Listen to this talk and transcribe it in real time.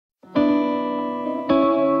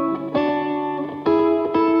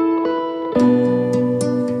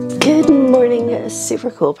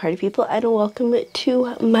super cool party people, and welcome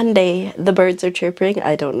to Monday. The birds are chirping.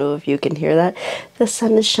 I don't know if you can hear that. The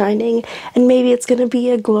sun is shining, and maybe it's gonna be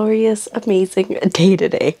a glorious, amazing day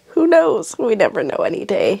today. Who knows? We never know any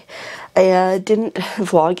day. I didn't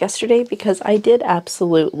vlog yesterday because I did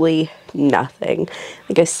absolutely nothing.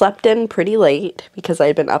 Like, I slept in pretty late because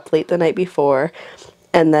I'd been up late the night before,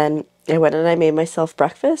 and then I went and I made myself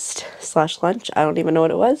breakfast / lunch. I don't even know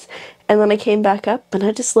what it was. And then I came back up and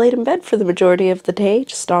I just laid in bed for the majority of the day,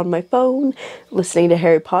 just on my phone, listening to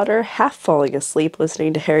Harry Potter, half falling asleep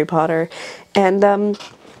listening to Harry Potter. And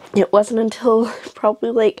it wasn't until probably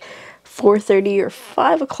like 4:30 or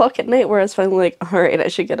 5 o'clock at night where I was finally like, alright, I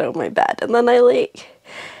should get out of my bed. And then I like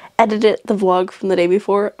edited the vlog from the day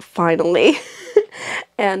before, finally.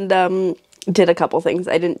 And did a couple things.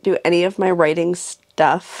 I didn't do any of my writing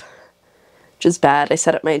stuff, which is bad. I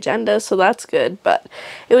set up my agenda, so that's good, but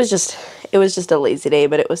it was just a lazy day.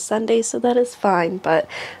 But it was Sunday, so that is fine. But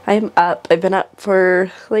I'm up. I've been up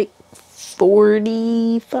for like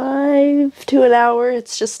 45 to an hour.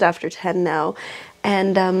 It's just after 10 now,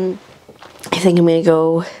 and I think I'm gonna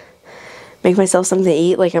go make myself something to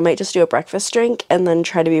eat. Like, I might just do a breakfast drink and then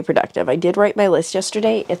try to be productive. I did write my list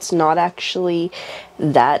yesterday. It's not actually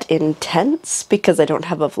that intense because I don't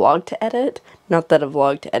have a vlog to edit. Not that a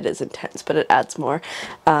vlog to edit is intense, but it adds more.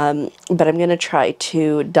 But I'm gonna try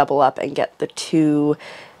to double up and get the 2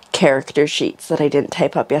 character sheets that I didn't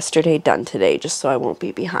type up yesterday done today, just so I won't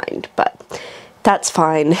be behind. But that's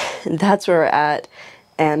fine. That's where we're at.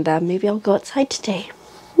 And maybe I'll go outside today.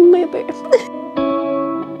 Maybe.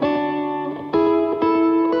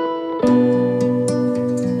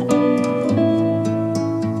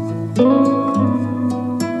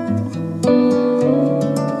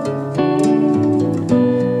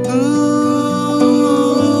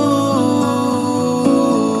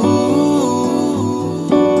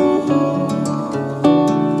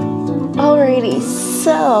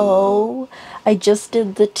 So, I just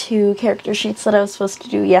did the 2 character sheets that I was supposed to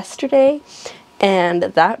do yesterday, and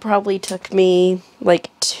that probably took me like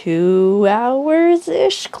 2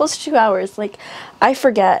 hours-ish, close to 2 hours. Like, I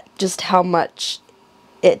forget just how much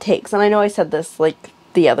it takes, and I know I said this like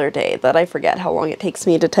the other day, that I forget how long it takes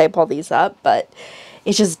me to type all these up, but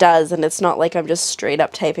it just does, and it's not like I'm just straight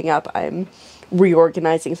up typing up. I'm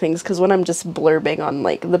reorganizing things, because when I'm just blurbing on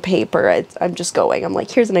like the paper, I'm just going, I'm like,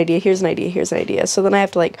 here's an idea, here's an idea, here's an idea. So then I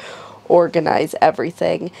have to like organize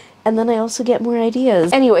everything, and then I also get more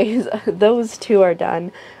ideas. Anyways, those 2 are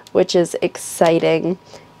done, which is exciting.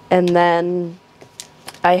 And then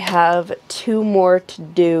I have 2 more to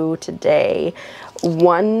do today.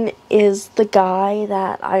 One is the guy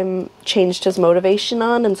that I'm changed his motivation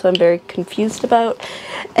on, and so I'm very confused about,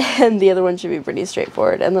 and the other one should be pretty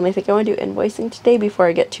straightforward. And then I think I want to do invoicing today before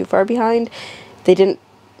I get too far behind. I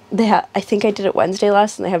think I did it Wednesday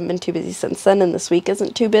last, and they haven't been too busy since then, and this week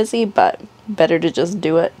isn't too busy, but better to just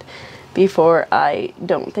do it before I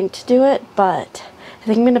don't think to do it. But I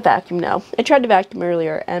think I'm going to vacuum now. I tried to vacuum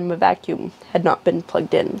earlier, and my vacuum had not been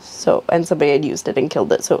plugged in, and somebody had used it and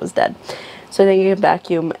killed it, so it was dead. So I think I can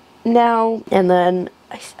vacuum now, and then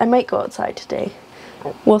I might go outside today.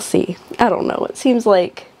 We'll see. I don't know. It seems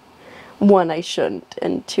like 1, I shouldn't,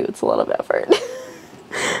 and 2, it's a lot of effort.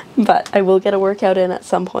 But I will get a workout in at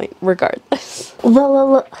some point, regardless.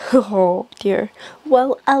 Well, oh dear.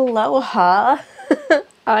 Well, aloha.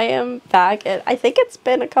 I am back, and I think it's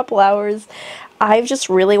been a couple hours. I just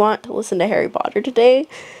really want to listen to Harry Potter today,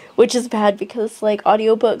 which is bad because like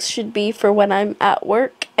audiobooks should be for when I'm at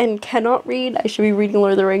work and cannot read. I should be reading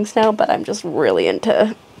Lord of the Rings now, but I'm just really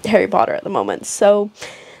into Harry Potter at the moment. So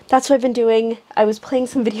that's what I've been doing. I was playing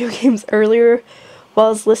some video games earlier while I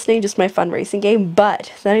was listening, just my fun racing game,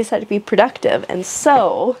 but then I decided to be productive, and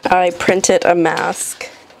so I printed a mask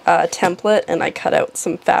template and I cut out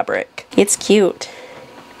some fabric. It's cute.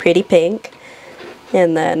 Pretty pink.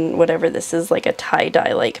 And then whatever this is, like a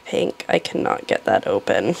tie-dye like pink. I cannot get that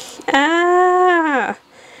open. Ah!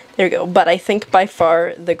 There we go. But I think by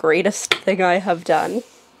far the greatest thing I have done.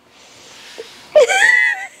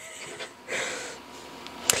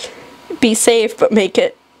 Be safe, but make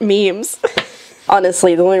it memes.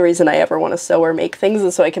 Honestly, the only reason I ever want to sew or make things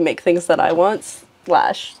is so I can make things that I want.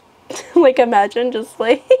 Like, imagine just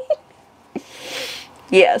like...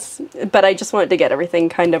 Yes, but I just wanted to get everything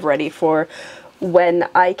kind of ready for when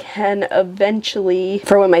I can eventually,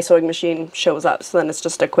 for when my sewing machine shows up, so then it's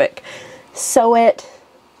just a quick sew it,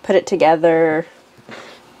 put it together,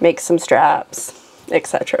 make some straps,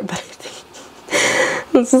 etc. But I think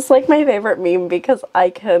this is like my favorite meme because I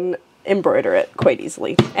can embroider it quite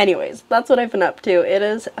easily. Anyways, that's what I've been up to. It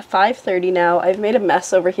is 5:30 now. I've made a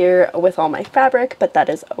mess over here with all my fabric, but that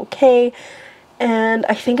is okay. and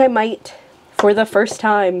I think I might, for the first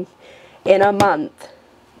time in a month,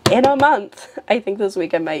 I think this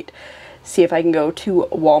week I might see if I can go to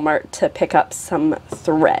Walmart to pick up some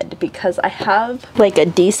thread, because I have like a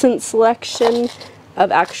decent selection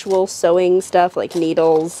of actual sewing stuff like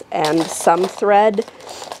needles and some thread,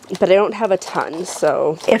 but I don't have a ton,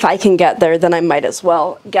 so if I can get there then I might as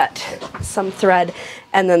well get some thread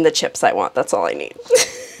and then the chips I want. That's all I need.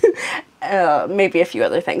 Maybe a few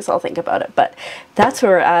other things, I'll think about it, but that's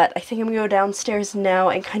where we're at. I think I'm gonna go downstairs now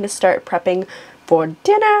and kind of start prepping for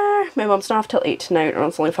dinner. My mom's not off till 8 tonight, and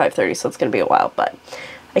it's only 5:30, so it's gonna be a while, but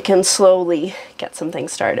I can slowly get some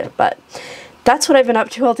things started. But that's what I've been up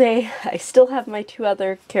to all day. I still have my 2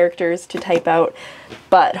 other characters to type out,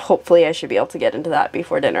 but hopefully I should be able to get into that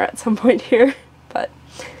before dinner at some point here. But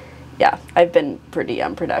yeah, I've been pretty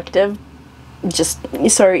unproductive. Just,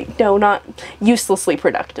 sorry, no, not uselessly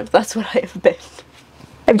productive. That's what I have been.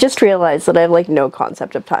 I've just realized that I have like no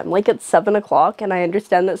concept of time. Like, it's 7 o'clock and I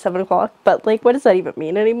understand that 7 o'clock, but like, what does that even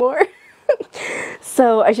mean anymore?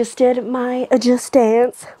 So I just did my adjust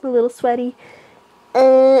dance. I'm a little sweaty.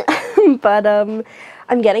 But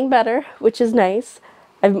I'm getting better, which is nice.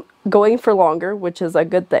 I'm going for longer, which is a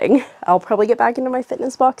good thing. I'll probably get back into my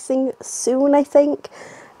fitness boxing soon, I think.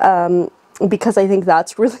 Because I think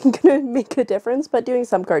that's really gonna make a difference, but doing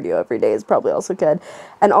some cardio every day is probably also good.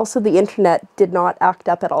 And also the internet did not act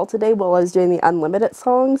up at all today while I was doing the unlimited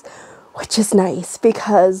songs, which is nice,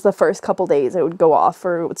 because the first couple days it would go off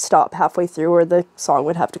or it would stop halfway through or the song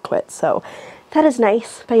would have to quit, so that is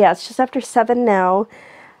nice. But yeah, it's just after 7 now.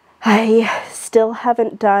 I still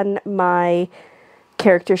haven't done my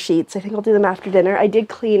character sheets. I think I'll do them after dinner. I did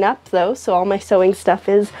clean up though, so all my sewing stuff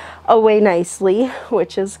is away nicely,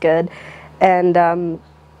 which is good. And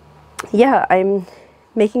yeah, I'm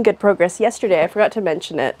making good progress. Yesterday, I forgot to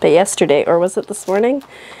mention it, but yesterday, or was it this morning?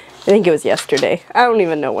 I think it was yesterday. I don't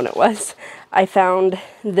even know when it was. I found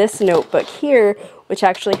this notebook here, which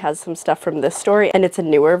actually has some stuff from this story, and it's a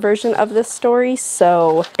newer version of this story,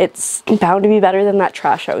 so it's bound to be better than that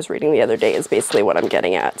trash I was reading the other day, is basically what I'm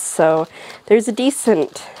getting at. So there's a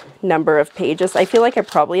decent number of pages. I feel like I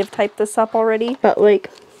probably have typed this up already, but like,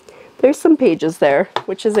 there's some pages there,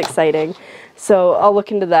 which is exciting. So I'll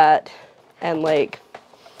look into that, and like,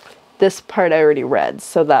 this part I already read,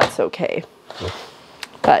 so that's okay.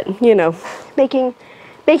 But, you know, making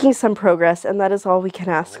some progress, and that is all we can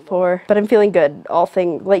ask for. But I'm feeling good.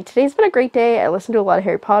 Like, today's been a great day. I listened to a lot of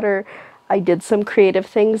Harry Potter. I did some creative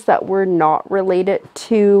things that were not related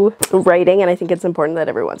to writing, and I think it's important that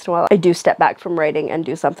every once in a while I do step back from writing and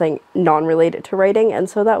do something non-related to writing, and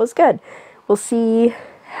so that was good. We'll see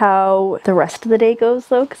how the rest of the day goes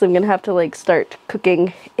though, because I'm gonna have to like start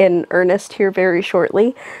cooking in earnest here very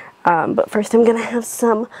shortly. But first I'm gonna have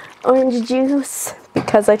some orange juice,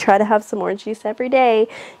 because I try to have some orange juice every day,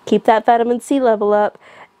 keep that vitamin C level up,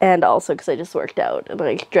 and also because I just worked out and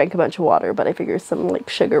I drank a bunch of water, but I figure some like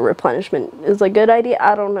sugar replenishment is a good idea.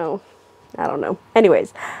 I don't know.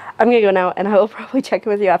 Anyways, I'm gonna go now, and I will probably check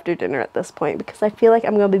in with you after dinner at this point, because I feel like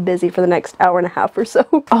I'm gonna be busy for the next hour and a half or so.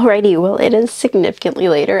 Alrighty, well, it is significantly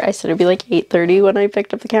later. I said it'd be like 8:30 when I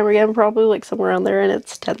picked up the camera again, probably like somewhere around there, and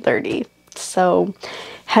it's 10:30. So,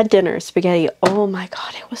 had dinner, spaghetti. Oh my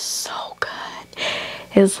god, it was so good.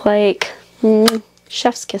 It was like,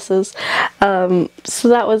 chef's kisses. So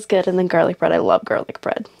that was good. And then garlic bread. I love garlic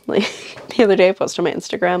bread. Like, the other day I posted on my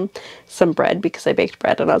Instagram some bread, because I baked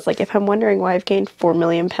bread, and I was like, if I'm wondering why I've gained 4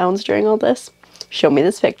 million pounds during all this, show me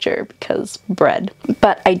this picture, because bread.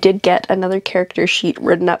 But I did get another character sheet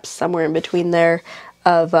written up somewhere in between there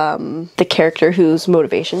of the character whose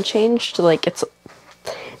motivation changed. Like,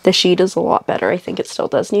 the sheet is a lot better. I think it still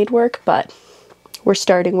does need work, but we're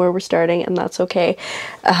starting where we're starting, and that's okay.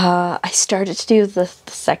 I started to do the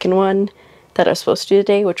second one that I was supposed to do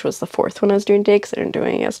today, which was the 4th one I was doing today, because I didn't do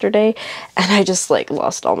it yesterday, and I just like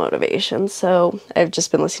lost all motivation. So I've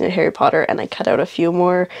just been listening to Harry Potter, and I cut out a few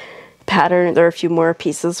more there are a few more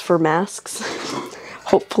pieces for masks.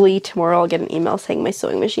 Hopefully tomorrow I'll get an email saying my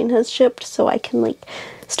sewing machine has shipped, so I can like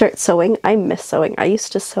start sewing. I miss sewing. I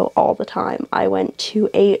used to sew all the time. I went to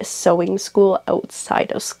a sewing school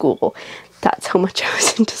outside of school. That's how much I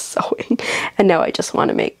was into sewing. And now I just want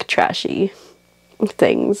to make trashy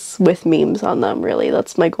things with memes on them, really.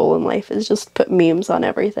 That's my goal in life, is just put memes on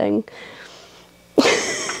everything.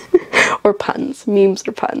 Or puns. Memes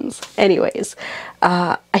or puns. Anyways,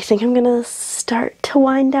 I think I'm gonna start to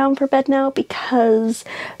wind down for bed now, because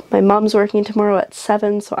my mom's working tomorrow at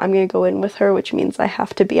 7, so I'm gonna go in with her, which means I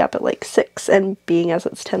have to be up at like 6, and being as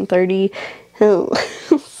it's 10:30,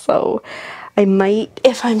 so I might,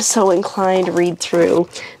 if I'm so inclined, read through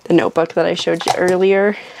the notebook that I showed you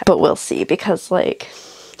earlier, but we'll see, because like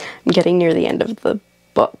I'm getting near the end of the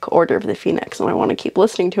book, Order of the Phoenix, and I want to keep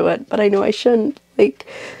listening to it, but I know I shouldn't. Like,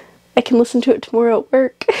 I can listen to it tomorrow at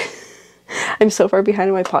work. I'm so far behind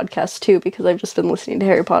on my podcast too, because I've just been listening to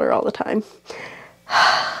Harry Potter all the time.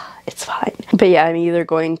 It's fine. But yeah, I'm either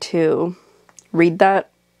going to read that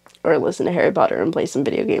or listen to Harry Potter and play some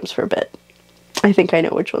video games for a bit. I think I know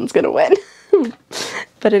which one's gonna win.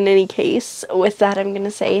 But in any case, with that, I'm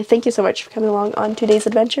gonna say thank you so much for coming along on today's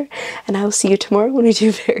adventure, and I will see you tomorrow when we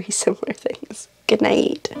do very similar things. Good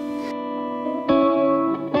night.